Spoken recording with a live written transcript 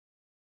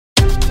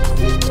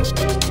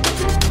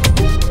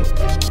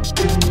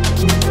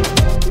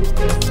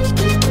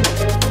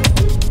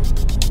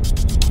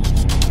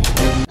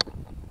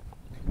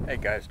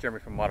guys, Jeremy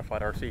from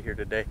Modified RC here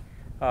today.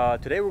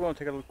 Today we're going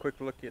to take a quick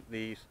look at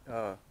the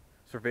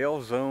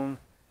Surveilzone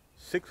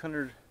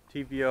 600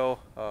 TVL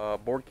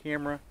board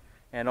camera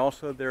and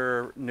also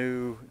their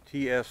new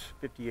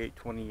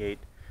TS5828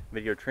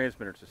 video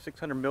transmitter. It's a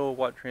 600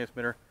 milliwatt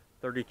transmitter,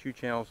 32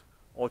 channels,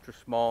 ultra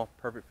small,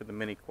 perfect for the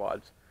mini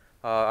quads.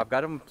 I've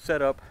got them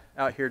set up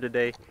out here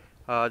today,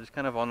 just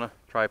kind of on a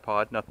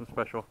tripod, nothing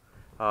special.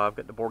 I've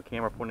got the board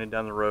camera pointed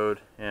down the road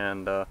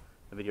and the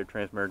video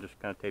transmitter just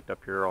kind of taped up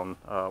here on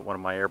one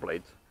of my air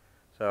blades.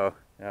 So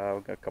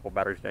we've got a couple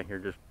batteries down here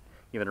just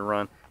giving it a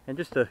run. And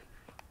just to,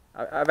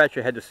 I've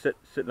actually had to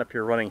sitting up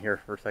here running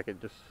here for a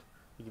second just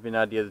to give you an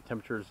idea of the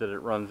temperatures that it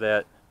runs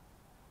at.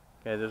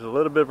 Okay, there's a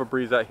little bit of a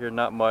breeze out here,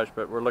 not much,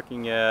 but we're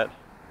looking at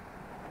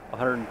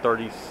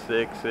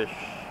 136-ish,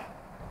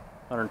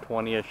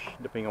 120-ish,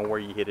 depending on where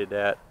you hit it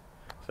at.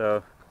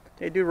 So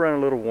they do run a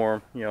little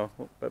warm, you know,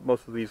 but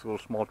most of these little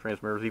small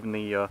transmitters, even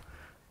the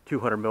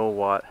 200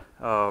 milliwatt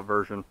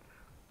version,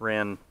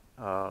 ran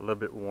a little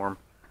bit warm.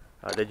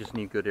 They just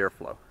need good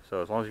airflow.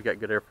 So as long as you got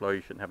good airflow,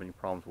 you shouldn't have any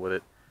problems with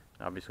it.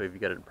 Obviously, if you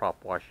got it in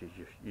prop wash,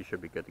 you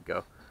should be good to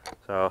go.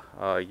 So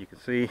you can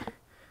see, let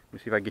me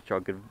see if I can get y'all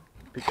a good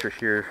picture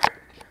here.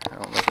 I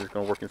don't know if it's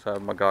going to work inside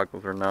of my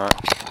goggles or not.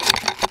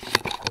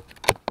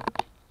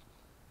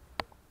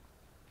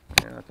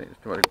 Yeah, I think there's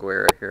too much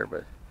glare right here,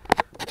 but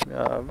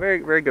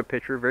very good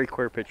picture, very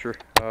clear picture.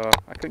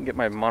 I couldn't get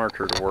my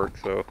monitor to work,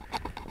 so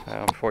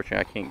unfortunately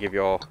I can't give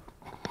you all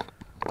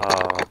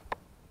a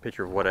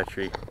picture of what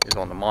actually is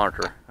on the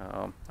monitor.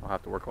 I'll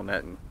have to work on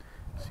that and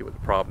see what the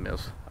problem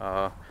is.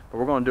 But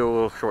we're going to do a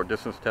little short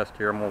distance test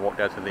here. I'm going to walk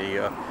down to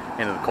the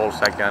end of the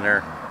cul-de-sac down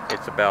there.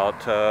 It's about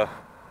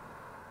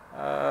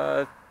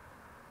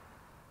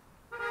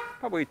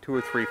probably 2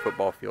 or 3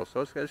 football fields,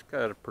 so it's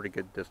got a pretty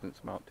good distance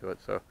amount to it.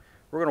 So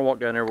we're going to walk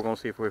down there. We're going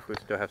to see if we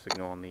still have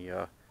signal on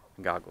the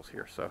goggles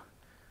here. So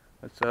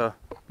let's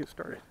get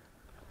started.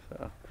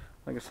 So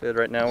like I said,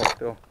 right now we're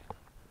still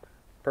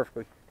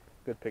perfectly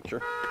good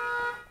picture.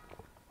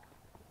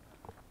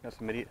 Got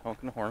some idiot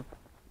honking the horn.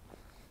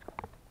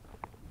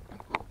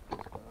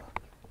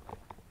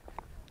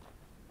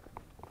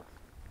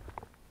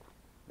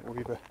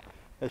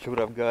 Actually,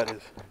 what I've got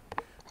is,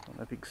 I don't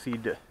know if you can see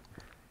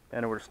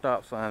down where the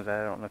stop sign's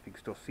at. I don't know if you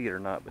can still see it or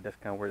not, but that's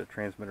kind of where the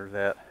transmitter's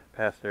at,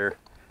 past there.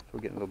 So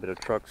we're getting a little bit of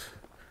trucks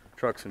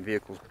and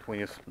vehicles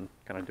between us, and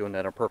kind of doing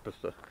that on purpose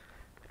to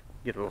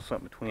get a little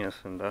something between us.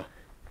 And you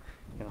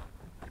know,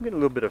 I'm getting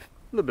a little bit of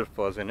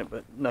fuzz in it,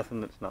 but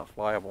nothing that's not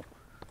flyable.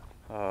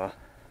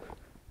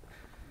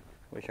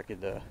 Wish I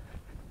could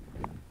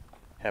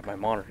have my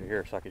monitor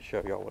here so I could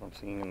show y'all what I'm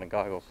seeing in the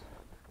goggles.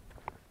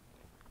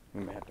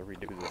 We may have to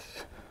redo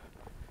this,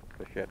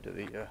 especially after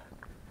the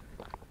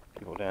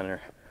people down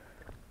there.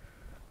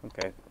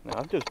 Okay, now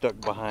I've just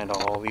ducked behind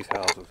all these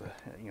houses,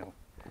 you know,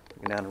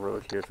 down the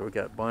road here, so we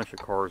got a bunch of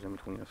cars in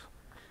between us,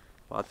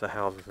 lots of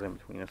houses in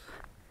between us,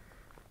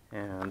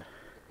 and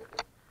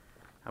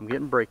I'm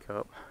getting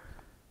breakup,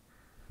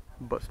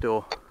 but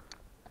still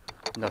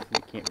nothing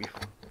that can't be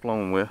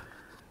flown with.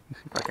 Let me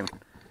see if I can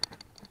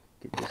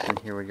get this in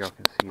here where y'all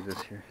can see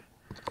this here.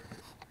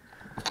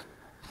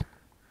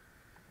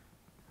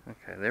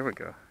 Okay, there we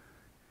go.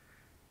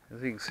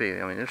 As you can see,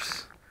 I mean,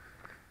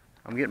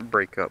 I'm getting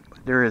breakup,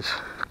 but there is,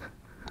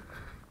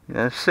 you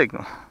know, a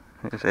signal.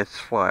 It's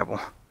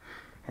flyable,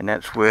 and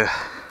that's with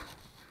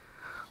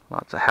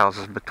lots of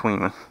houses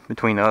between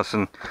us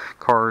and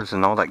cars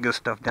and all that good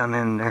stuff down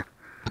in there.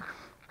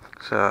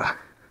 So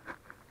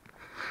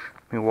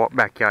let me walk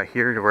back out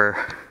here to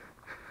where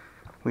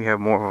we have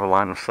more of a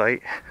line of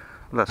sight,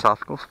 less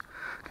obstacles.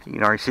 You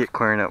can already see it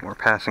clearing up. We're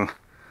passing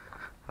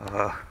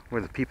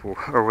where the people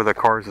or where the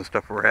cars and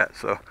stuff are at,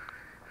 so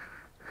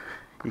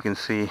you can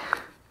see.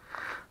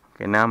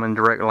 Okay, now I'm in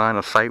direct line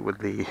of sight with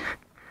the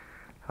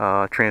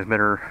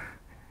transmitter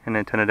and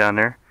antenna down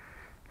there,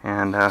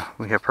 and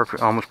we have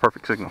almost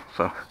perfect signal.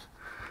 So,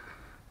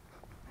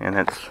 and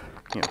that's,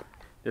 you know,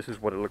 this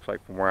is what it looks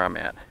like from where I'm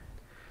at.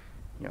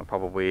 You know,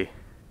 probably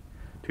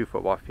 2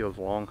 football fields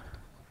long,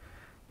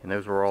 and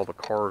those were all the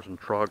cars and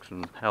trucks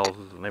and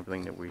houses and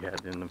everything that we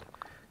had in the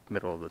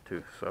middle of the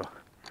two. So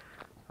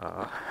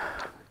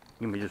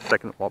give me just a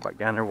second to walk back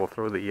down there. We'll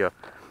throw the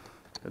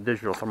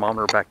digital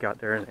thermometer back out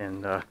there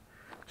and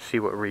see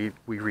what we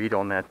read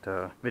on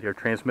that video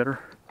transmitter,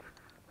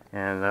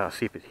 and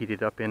see if it's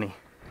heated up any,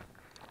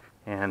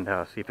 and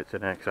see if it's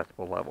at an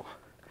acceptable level.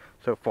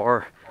 So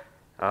far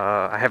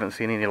I haven't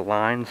seen any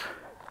lines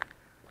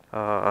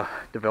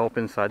develop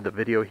inside the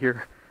video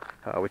here,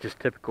 which is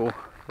typical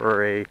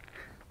for a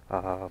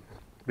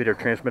video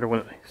transmitter when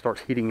it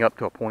starts heating up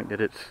to a point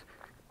that it's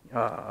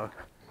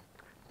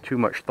too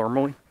much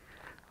thermally.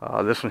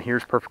 This one here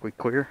is perfectly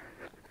clear,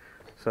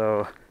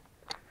 so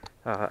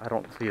I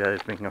don't see that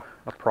as being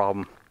a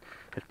problem.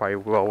 It's probably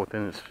well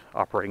within its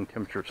operating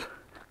temperatures.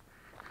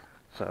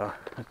 So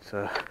let's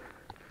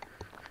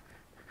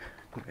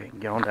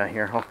get on down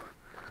here. I'll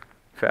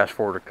fast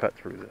forward or cut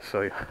through this.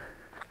 So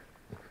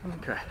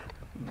okay,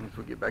 as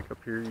we get back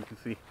up here, you can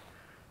see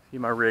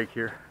my rig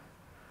here.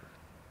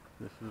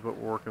 This is what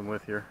we're working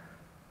with here.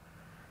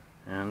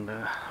 And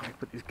let me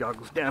put these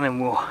goggles down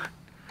and we'll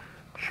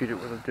shoot it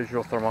with a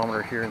digital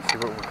thermometer here and see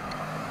what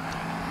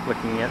we're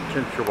looking at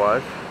temperature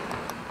wise.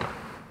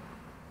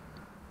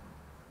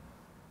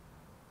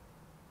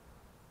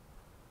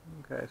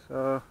 Okay,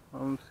 so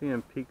I'm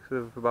seeing peaks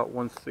of about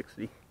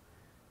 160,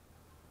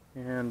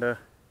 and you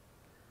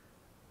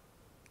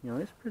know,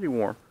 it's pretty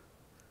warm.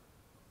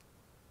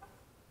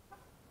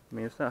 I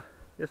mean, it's not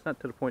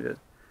to the point that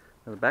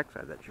on the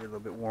backside that's a little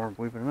bit warm,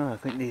 believe it or not. I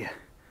think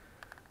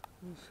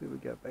let's see what we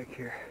got back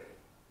here.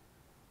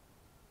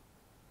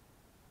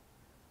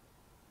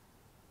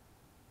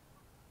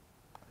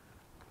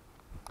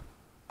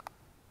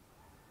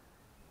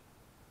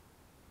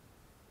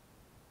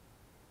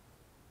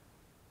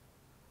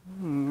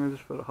 I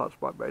just put a hot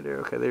spot right there.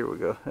 Okay, there we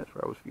go. That's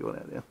where I was feeling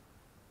at then.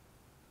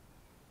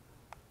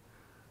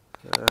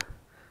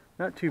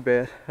 Not too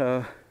bad.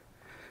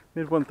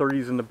 Mid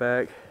 130s in the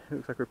back. It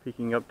looks like we're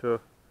peaking up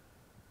to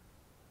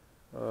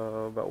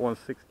about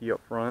 160 up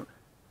front.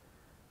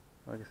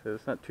 Like I said,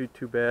 it's not too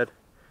bad.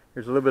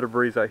 There's a little bit of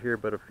breeze out here,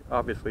 but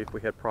obviously if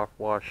we had prop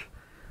wash,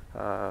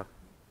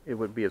 it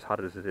wouldn't be as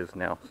hot as it is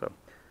now. So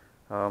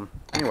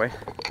anyway,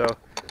 so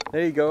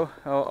there you go.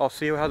 I'll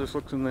see how this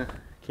looks in the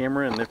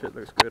camera, and if it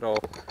looks good,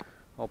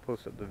 I'll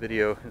post up the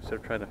video instead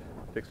of trying to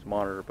fix the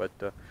monitor. But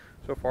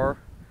so far,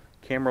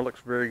 camera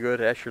looks very good.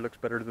 It actually looks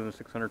better than the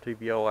 600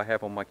 TVL I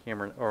have on my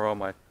camera, or on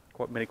my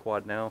mini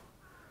quad now.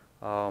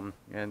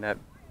 And that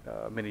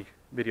mini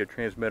video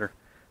transmitter,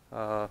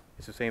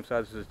 it's the same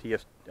size as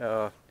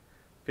the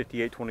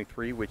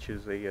TS5823, which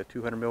is a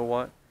 200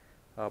 milliwatt,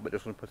 but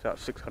this one puts out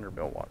 600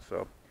 milliwatts, so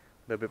a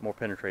little bit more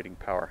penetrating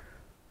power.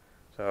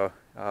 So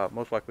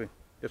most likely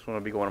this one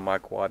will be going on my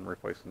quad and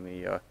replacing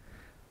the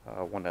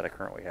one that I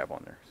currently have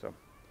on there. So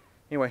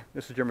anyway,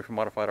 this is Jeremy from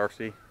Modified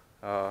RC.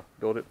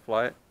 Build it,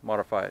 fly it,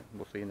 modify it.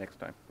 We'll see you next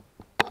time.